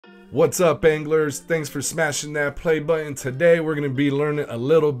What's up, anglers? Thanks for smashing that play button. Today we're going to be learning a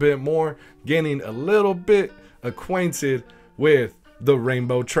little bit more, getting a little bit acquainted with the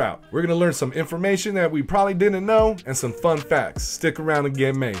rainbow trout. We're going to learn some information that we probably didn't know and some fun facts. Stick around and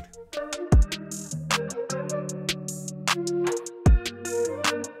get made.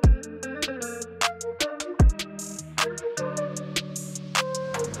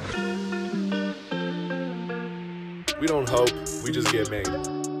 We don't hope, we just get made.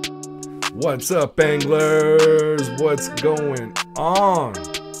 What's up, anglers? What's going on?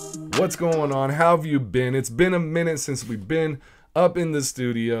 What's going on? How have you been? It's been a minute since we've been up in the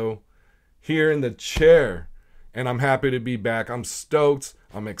studio, here in the chair, and I'm happy to be back. I'm stoked.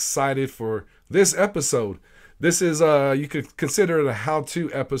 I'm excited for this episode. This is, you could consider it a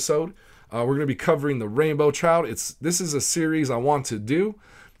how-to episode. We're going to be covering the rainbow trout. This is a series I want to do.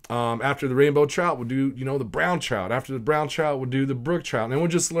 After the rainbow trout, we'll do, the brown trout. After the brown trout, we'll do the brook trout. And then we'll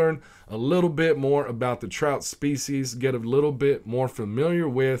just learn a little bit more about the trout species, get a little bit more familiar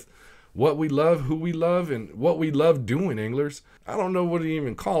with what we love, who we love, and what we love doing, anglers. I don't know what to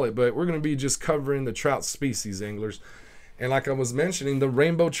even call it, but we're going to be just covering the trout species, anglers. And like I was mentioning, the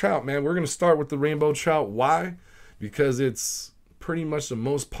rainbow trout, man, we're going to start with the rainbow trout. Why? Because it's pretty much the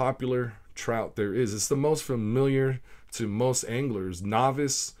most popular trout there is. It's the most familiar to most anglers,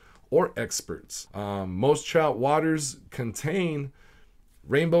 novice or experts. Most trout waters contain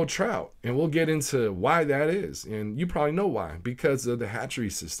rainbow trout, and we'll get into why that is. And you probably know why, because of the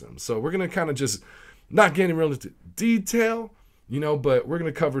hatchery system. So we're going to kind of just not get into real detail, but we're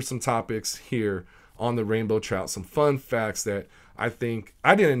going to cover some topics here on the rainbow trout, some fun facts that I think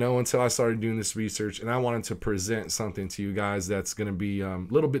I didn't know until I started doing this research, and I wanted to present something to you guys that's going to be a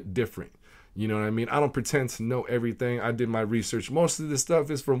little bit different. You know what I mean? I don't pretend to know everything. I did my research. Most of this stuff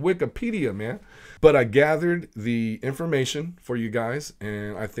is from Wikipedia, man. But I gathered the information for you guys,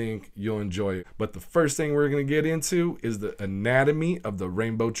 and I think you'll enjoy it. But the first thing we're going to get into is the anatomy of the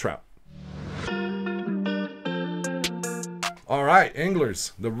rainbow trout. All right,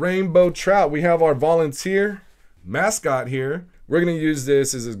 anglers, the rainbow trout. We have our volunteer mascot here. We're going to use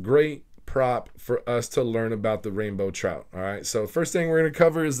this as a great prop for us to learn about the rainbow trout. All right, so first thing we're going to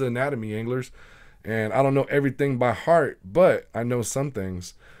cover is the anatomy, anglers. And I don't know everything by heart, but I know some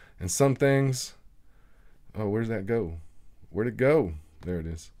things. And some things, oh, where's that go? Where'd it go? There it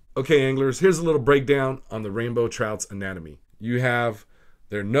is. Okay, anglers, here's a little breakdown on the rainbow trout's anatomy. You have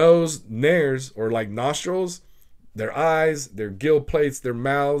their nose, nares, or like nostrils, their eyes, their gill plates, their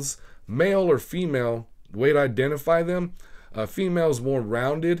mouths, male or female. The way to identify them, female is more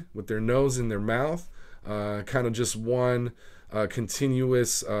rounded with their nose and their mouth, kind of just one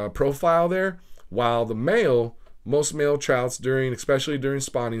continuous profile there, while the male, most male trouts especially during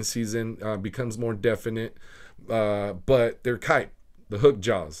spawning season, becomes more definite, but they're kite, the hook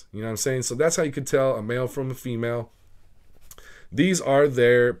jaws, you know what I'm saying? So that's how you could tell a male from a female. These are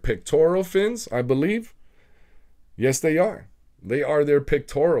their pectoral fins, I believe. Yes, they are. They are their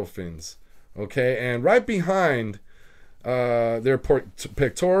pectoral fins. Okay, and right behind their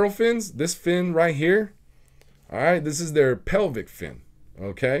pectoral fins, this fin right here, all right, this is their pelvic fin.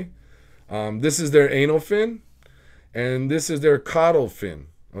 Okay, this is their anal fin, and this is their caudal fin.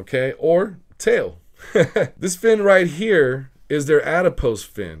 Okay, or tail. This fin right here is their adipose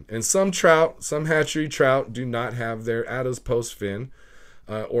fin, and some hatchery trout do not have their adipose fin,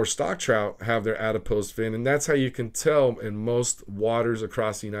 or stock trout have their adipose fin, and that's how you can tell in most waters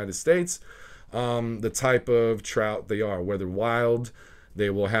across the United States the type of trout they are. Whether wild, they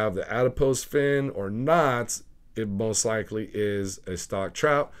will have the adipose fin or not. It most likely is a stock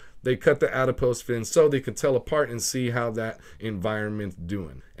trout. They cut the adipose fin so they can tell apart and see how that environment's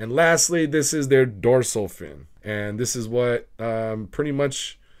doing. And lastly, this is their dorsal fin, and this is what pretty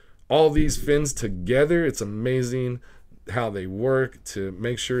much all these fins together, it's amazing how they work to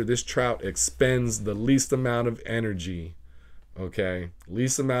make sure this trout expends the least amount of energy. Okay,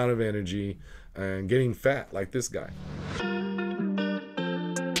 least amount of energy, and getting fat like this guy.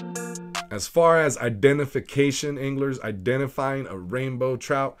 As far as identification, anglers, identifying a rainbow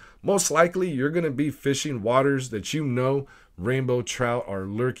trout, most likely you're going to be fishing waters that rainbow trout are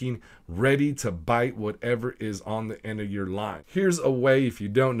lurking, ready to bite whatever is on the end of your line. Here's a way, if you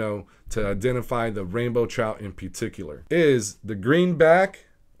don't know, to identify the rainbow trout in particular, is the greenback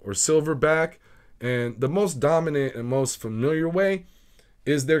or silverback. And the most dominant and most familiar way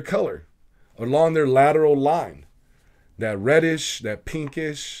is their color along their lateral line. That reddish, that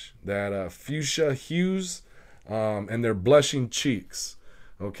pinkish, that fuchsia hues, and their blushing cheeks.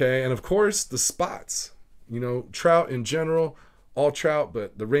 Okay, and of course the spots. Trout in general, all trout,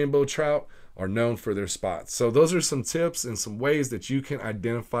 but the rainbow trout, are known for their spots. So those are some tips and some ways that you can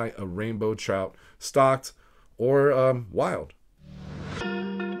identify a rainbow trout stocked or wild.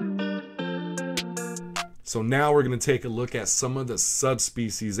 So now we're going to take a look at some of the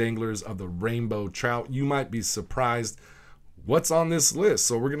subspecies anglers of the rainbow trout. You might be surprised what's on this list.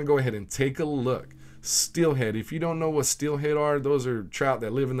 So we're going to go ahead and take a look. Steelhead. If you don't know what steelhead are, those are trout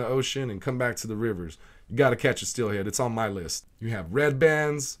that live in the ocean and come back to the rivers. You got to catch a steelhead. It's on my list. You have red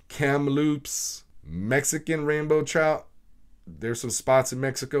bands, kamloops, Mexican rainbow trout. There's some spots in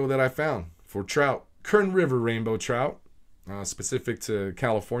Mexico that I found for trout. Kern River rainbow trout, specific to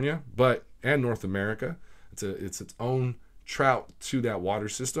California, and North America. It's its own trout to that water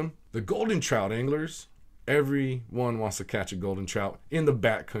system. The golden trout anglers. Everyone wants to catch a golden trout in the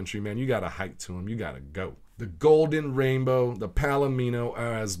backcountry, man. You got to hike to them. You got to go. The golden rainbow, the palomino, or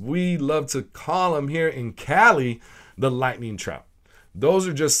as we love to call them here in Cali, the lightning trout. Those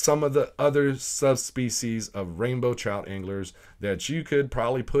are just some of the other subspecies of rainbow trout anglers that you could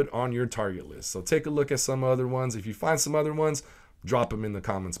probably put on your target list. So take a look at some other ones. If you find some other ones, drop them in the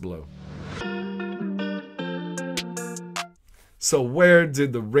comments below. So where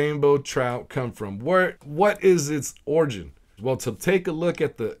did the rainbow trout come from? What is its origin? Well, to take a look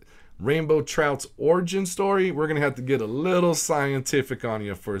at the rainbow trout's origin story, we're going to have to get a little scientific on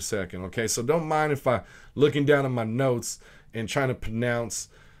you for a second, okay? So don't mind if I'm looking down at my notes and trying to pronounce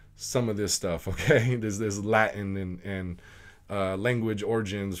some of this stuff, okay? There's Latin and language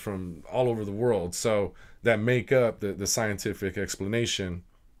origins from all over the world, so that make up the scientific explanation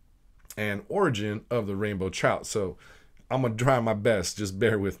and origin of the rainbow trout. So I'm going to try my best. Just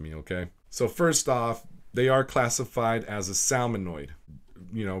bear with me, okay? So first off, they are classified as a salmonoid,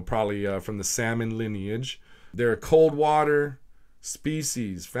 probably from the salmon lineage. They're a cold water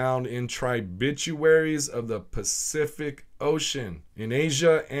species found in tributaries of the Pacific Ocean in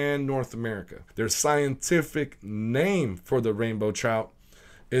Asia and North America. Their scientific name for the rainbow trout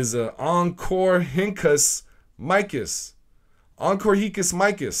is Oncorhynchus micus. Oncorhynchus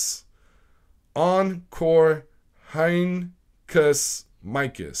micus. Oncorhynchus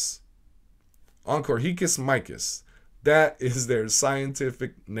micus. Oncorhynchus micus. That is their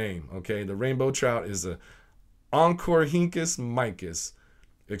scientific name, okay? The rainbow trout is a Oncorhynchus micus.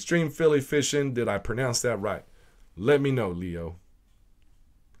 Extreme Philly fishing. Did I pronounce that right? Let me know, Leo.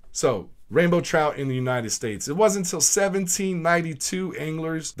 So, rainbow trout in the United States. It wasn't until 1792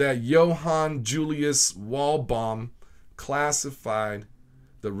 anglers that Johann Julius Walbaum classified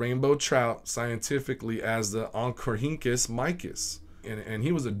the rainbow trout scientifically as the Oncorhynchus micus. And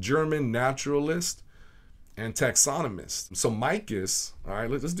he was a German naturalist and taxonomist. So micus, all right,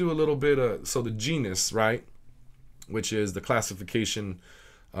 let's do a little bit of, so the genus, right, which is the classification,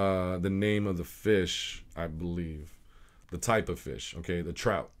 the name of the fish, I believe, the type of fish, okay, the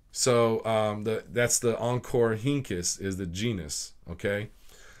trout. So that's the Oncorhynchus is the genus, okay.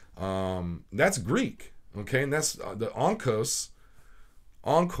 That's Greek, okay, and that's the onkos.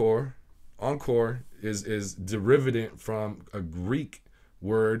 Encore is derivative from a Greek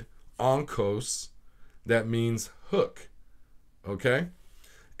word, onkos, that means hook, okay?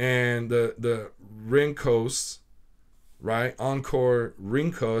 And the rinkos, right?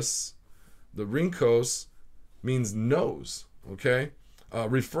 Oncorhynchus, the rinkos means nose, okay?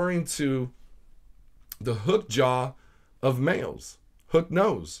 Referring to the hook jaw of males, hook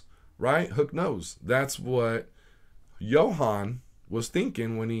nose, right? Hook nose. That's what Johann was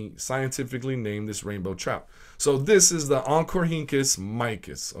thinking when he scientifically named this rainbow trout. So this is the Oncorhynchus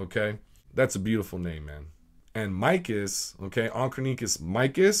micus, okay? That's a beautiful name, man. And micus, okay, Oncorhynchus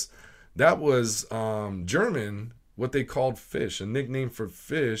micus, that was German, what they called fish, a nickname for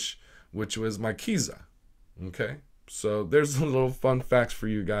fish, which was Maikiza, okay? So there's a little fun facts for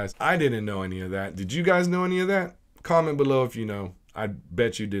you guys. I didn't know any of that. Did you guys know any of that? Comment below if you know. I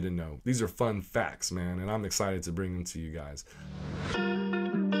bet you didn't know. These are fun facts, man, and I'm excited to bring them to you guys.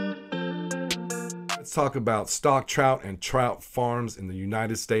 Let's talk about stock trout and trout farms in the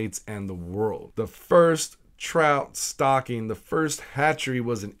United States and the world. The first trout stocking, the first hatchery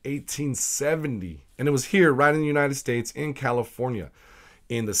was in 1870, and it was here right in the United States in California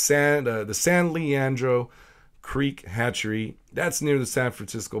in the San Leandro Creek Hatchery. That's near the San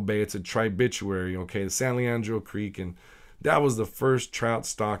Francisco Bay. It's a tributary, okay, the San Leandro Creek, and that was the first trout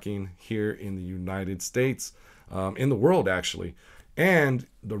stocking here in the United States, in the world actually. And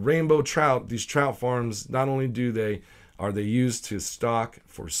the rainbow trout, these trout farms, not only are they used to stock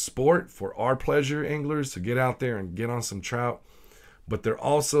for sport, for our pleasure anglers to get out there and get on some trout, but they're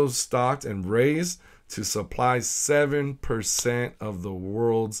also stocked and raised to supply 7% of the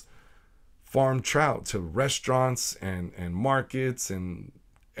world's farm trout to restaurants and markets and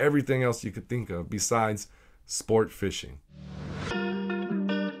everything else you could think of besides sport fishing.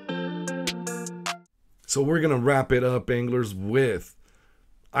 So we're gonna wrap it up, anglers, with,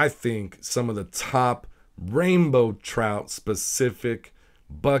 I think, some of the top rainbow trout specific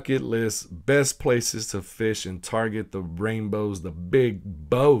bucket list best places to fish and target the rainbows, the big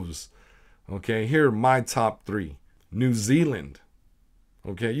bows. Okay, here are my top 3. New Zealand.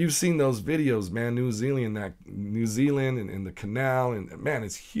 Okay, you've seen those videos, man. New Zealand and the canal, and man,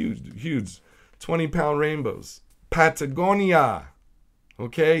 it's huge 20-pound rainbows. Patagonia.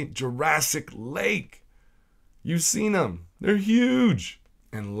 Okay, Jurassic Lake. You've seen them. They're huge.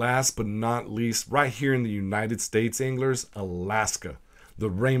 And last but not least, right here in the United States, anglers, Alaska. The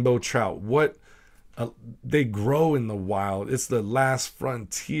rainbow trout. They grow in the wild. It's the last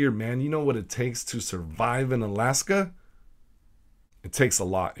frontier, man. You know what it takes to survive in Alaska? It takes a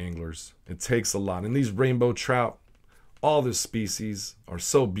lot, anglers. It takes a lot. And these rainbow trout, all the species, are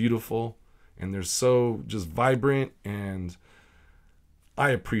so beautiful. And they're so just vibrant. And I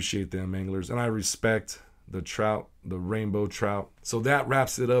appreciate them, anglers. And I respect the trout, the rainbow trout. So that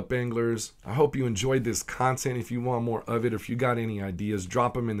wraps it up, anglers. I hope you enjoyed this content. If you want more of it, if you got any ideas,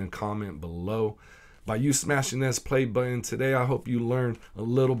 drop them in the comment below. By you smashing this play button today, I hope you learned a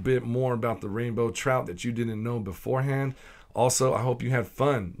little bit more about the rainbow trout that you didn't know beforehand. Also, I hope you had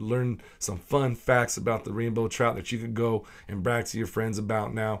fun, learned some fun facts about the rainbow trout that you could go and brag to your friends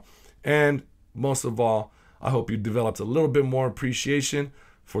about now. And most of all, I hope you developed a little bit more appreciation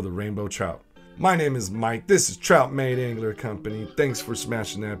for the rainbow trout. My name is Mike. This is Trout Made Angler Company. Thanks for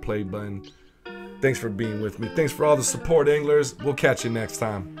smashing that play button. Thanks for being with me. Thanks for all the support, anglers. We'll catch you next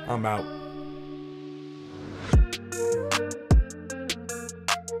time. I'm out.